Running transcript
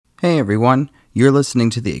Hey everyone, you're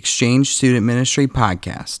listening to the Exchange Student Ministry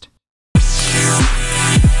Podcast.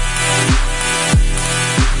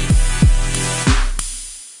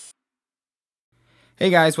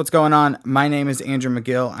 Hey guys, what's going on? My name is Andrew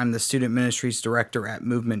McGill. I'm the Student Ministries Director at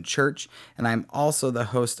Movement Church, and I'm also the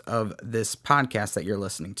host of this podcast that you're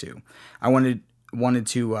listening to. I wanted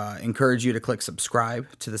to encourage you to click subscribe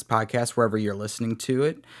to this podcast wherever you're listening to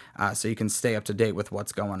it, so you can stay up to date with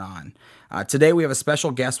what's going on. Today we have a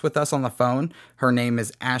special guest with us on the phone. Her name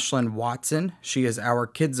is Ashlynn Watson. She is our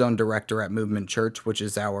Kids Zone Director at Movement Church, which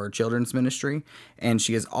is our children's ministry, and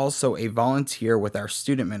she is also a volunteer with our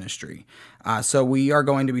student ministry. So we are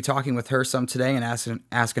going to be talking with her some today and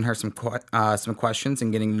asking her some questions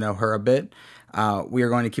and getting to know her a bit. We are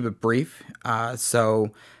going to keep it brief,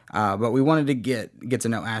 but we wanted to get to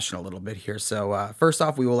know Ashlynn a little bit here. So first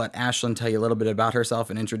off, we will let Ashlynn tell you a little bit about herself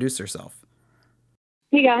and introduce herself.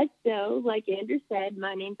 Hey guys, so like Andrew said,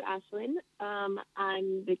 my name's Ashlynn.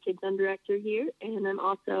 I'm the Kids Zone Director here, and I'm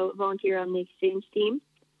also a volunteer on the exchange team.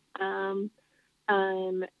 I'm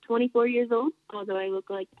 24 years old, although I look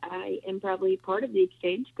like I am probably part of the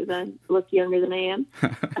exchange because I look younger than I am.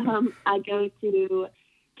 I go to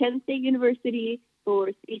Kent State University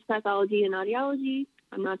for speech pathology and audiology.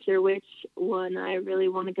 I'm not sure which one I really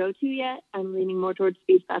want to go to yet. I'm leaning more towards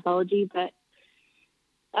speech pathology, but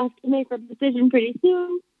I have to make a decision pretty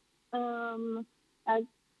soon. I've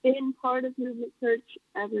been part of Movement Church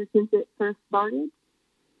ever since it first started,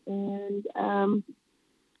 and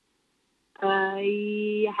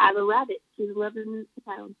I have a rabbit. She's 11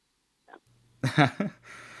 pounds. So.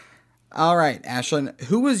 All right, Ashlynn,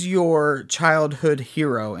 who was your childhood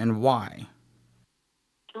hero and why?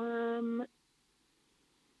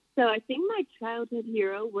 So I think my childhood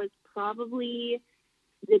hero was probably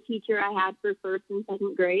the teacher I had for first and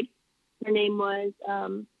second grade. Her name was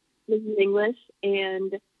Mrs. English,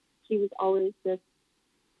 and she was always just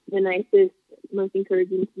the nicest, most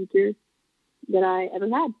encouraging teacher that I ever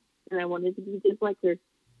had, and I wanted to be just like her.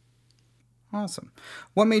 Awesome.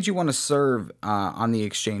 What made you want to serve on the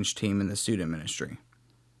exchange team in the student ministry?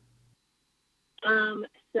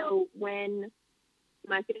 So when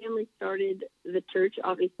my family started the church,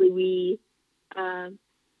 obviously we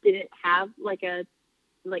didn't have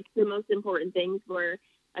the most important things were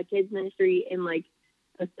a kids ministry and like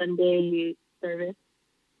a Sunday service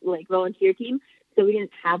volunteer team. So we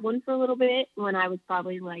didn't have one for a little bit when I was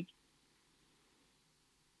probably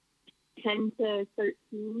 10 to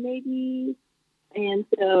 13 maybe. And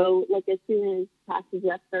so as soon as Pastor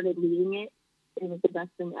Jeff started leading it, it was the best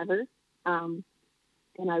thing ever.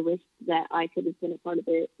 And I wish that I could have been a part of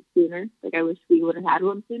it sooner. I wish we would have had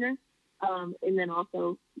one sooner. And then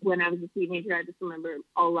also when I was a teenager, I just remember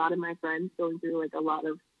a lot of my friends going through a lot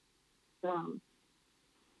of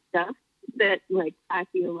stuff that I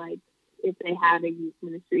feel like if they had a youth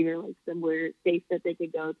ministry or somewhere safe that they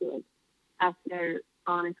could go to ask their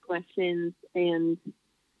honest questions and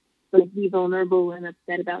be vulnerable and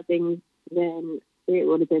upset about things, then it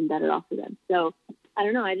would have been better off for them. So I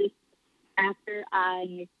don't know. After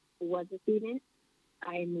I was a student,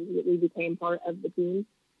 I immediately became part of the team,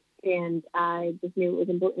 and I just knew it was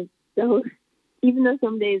important. So even though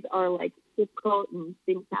some days are difficult and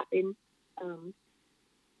things happen,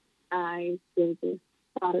 I still just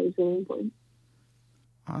thought it was really important.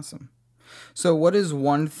 Awesome. So what is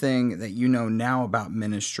one thing that you know now about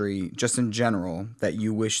ministry, just in general, that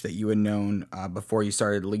you wish that you had known before you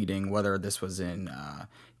started leading, whether this was in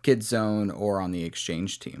Kids Zone or on the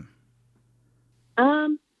exchange team?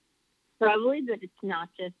 Probably that it's not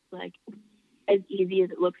just as easy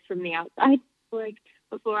as it looks from the outside.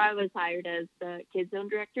 Before I was hired as the Kids Zone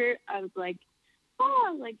Director, I was so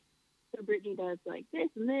Brittany does this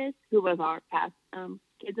and this, who was our past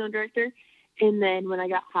Kids Zone Director. And then when I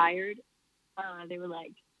got hired, they were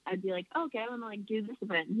I'd be oh, okay, I want to do this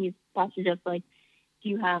event. And he's Pastor just do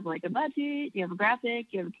you have a budget? Do you have a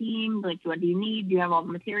graphic? Do you have a team? What do you need? Do you have all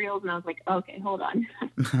the materials? And I was okay, hold on.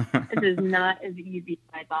 This is not as easy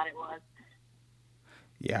as I thought it was.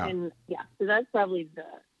 Yeah. And so that's probably the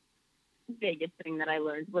biggest thing that I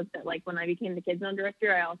learned was that when I became the Kids Zone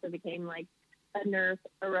Director, I also became a nurse,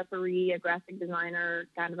 a referee, a graphic designer,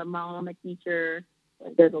 kind of a mom, a teacher.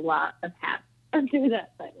 There's a lot of hats under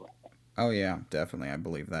that title. Oh yeah, definitely. I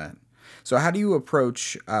believe that. So how do you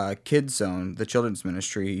approach Kids Zone, the children's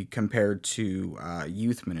ministry, compared to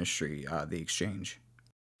youth ministry, the exchange?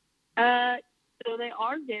 So they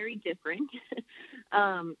are very different,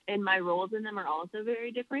 and my roles in them are also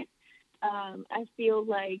very different. I feel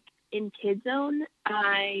in Kids Zone,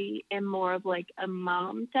 I am more of a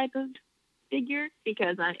mom type of figure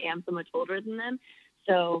because I am so much older than them.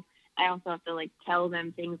 So I also have to like tell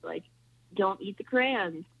them things like, don't eat the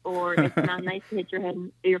crayons, or it's not nice to hit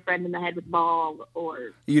your friend in the head with a ball,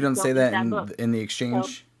 or You don't say don't eat that that book. in the So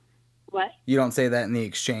exchange? what? You don't say that in the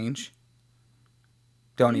exchange?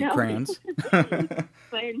 Don't eat No. crayons?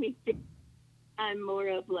 But in the I'm more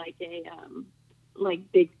of like a like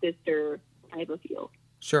big sister type of feel,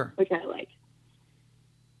 Sure. which I like.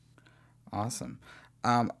 Awesome.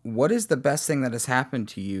 What is the best thing that has happened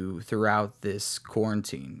to you throughout this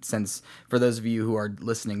quarantine? Since, for those of you who are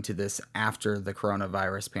listening to this after the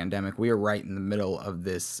coronavirus pandemic, we are right in the middle of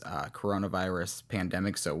this coronavirus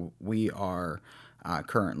pandemic. So we are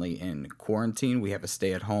currently in quarantine. We have a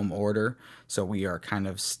stay-at-home order, so we are kind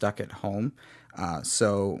of stuck at home.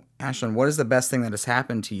 So, Ashlynn, what is the best thing that has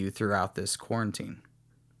happened to you throughout this quarantine?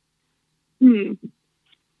 Hmm.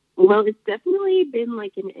 Well, it's definitely been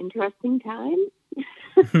like an interesting time.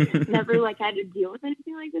 Never like had to deal with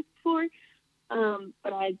anything like this before.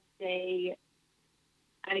 But I'd say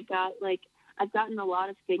I've gotten a lot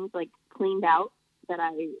of things like cleaned out that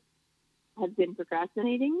I have been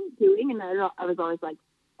procrastinating doing, and I was always like,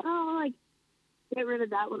 oh, like get rid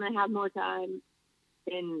of that when I have more time,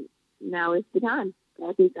 and now is the time. So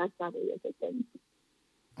I think that's probably a good thing.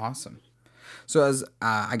 Awesome. So, as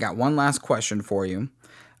I got one last question for you.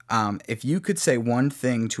 If you could say one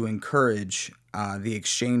thing to encourage the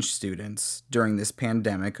exchange students during this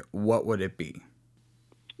pandemic, what would it be?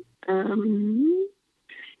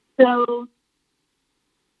 So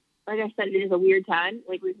like I said, it is a weird time.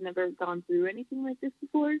 Like we've never gone through anything like this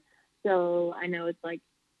before. So I know it's like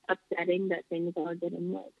upsetting that things are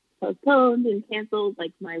getting like postponed and canceled.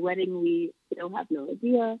 Like my wedding, we still have no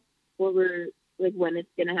idea what we're like when it's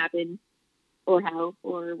gonna happen or how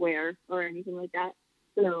or where or anything like that.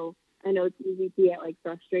 So I know it's easy to get like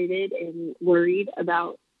frustrated and worried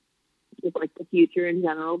about just like the future in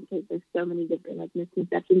general because there's so many different like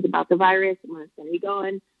misconceptions about the virus and where it's going to be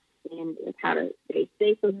going and like how to stay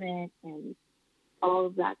safe from it and all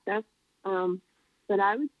of that stuff. But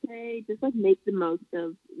I would say just like make the most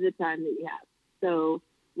of the time that you have. So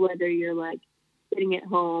whether you're like sitting at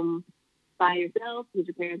home by yourself because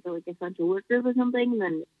your parents are like essential workers or something, and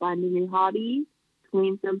then find a new hobby,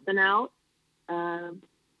 clean something out,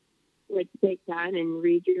 like take time and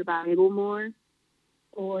read your Bible more.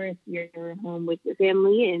 Or if you're home with your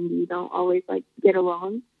family and you don't always like get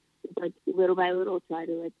along, just like little by little try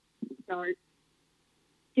to like start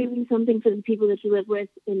doing something for the people that you live with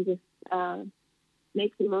and just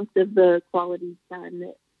make the most of the quality time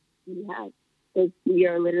that you have. Because we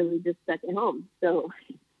are literally just stuck at home. So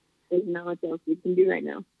there's not much else we can do right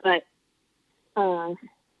now. But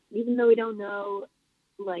even though we don't know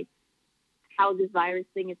like how this virus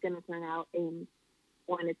thing is going to turn out and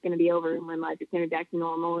when it's going to be over and when life is going to be back to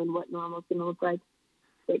normal and what normal is going to look like,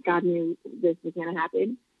 that God knew this was going to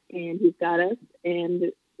happen and He's got us,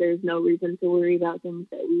 and there's no reason to worry about things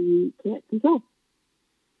that we can't control.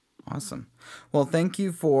 Awesome. Well, thank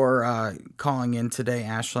you for calling in today,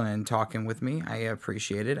 Ashlynn, and talking with me. I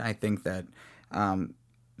appreciate it. I think that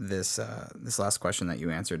this last question that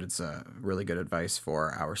you answered, it's really good advice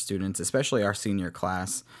for our students, especially our senior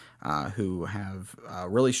class, who have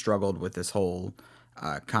really struggled with this whole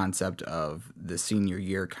concept of the senior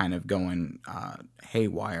year kind of going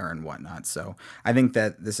haywire and whatnot. So I think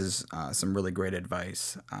that this is some really great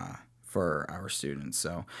advice for our students.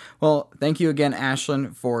 So, well, thank you again,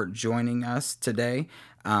 Ashlynn, for joining us today.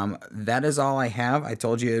 That is all I have. I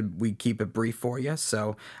told you we'd keep it brief for you.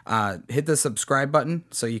 So hit the subscribe button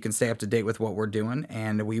so you can stay up to date with what we're doing,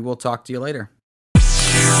 and we will talk to you later.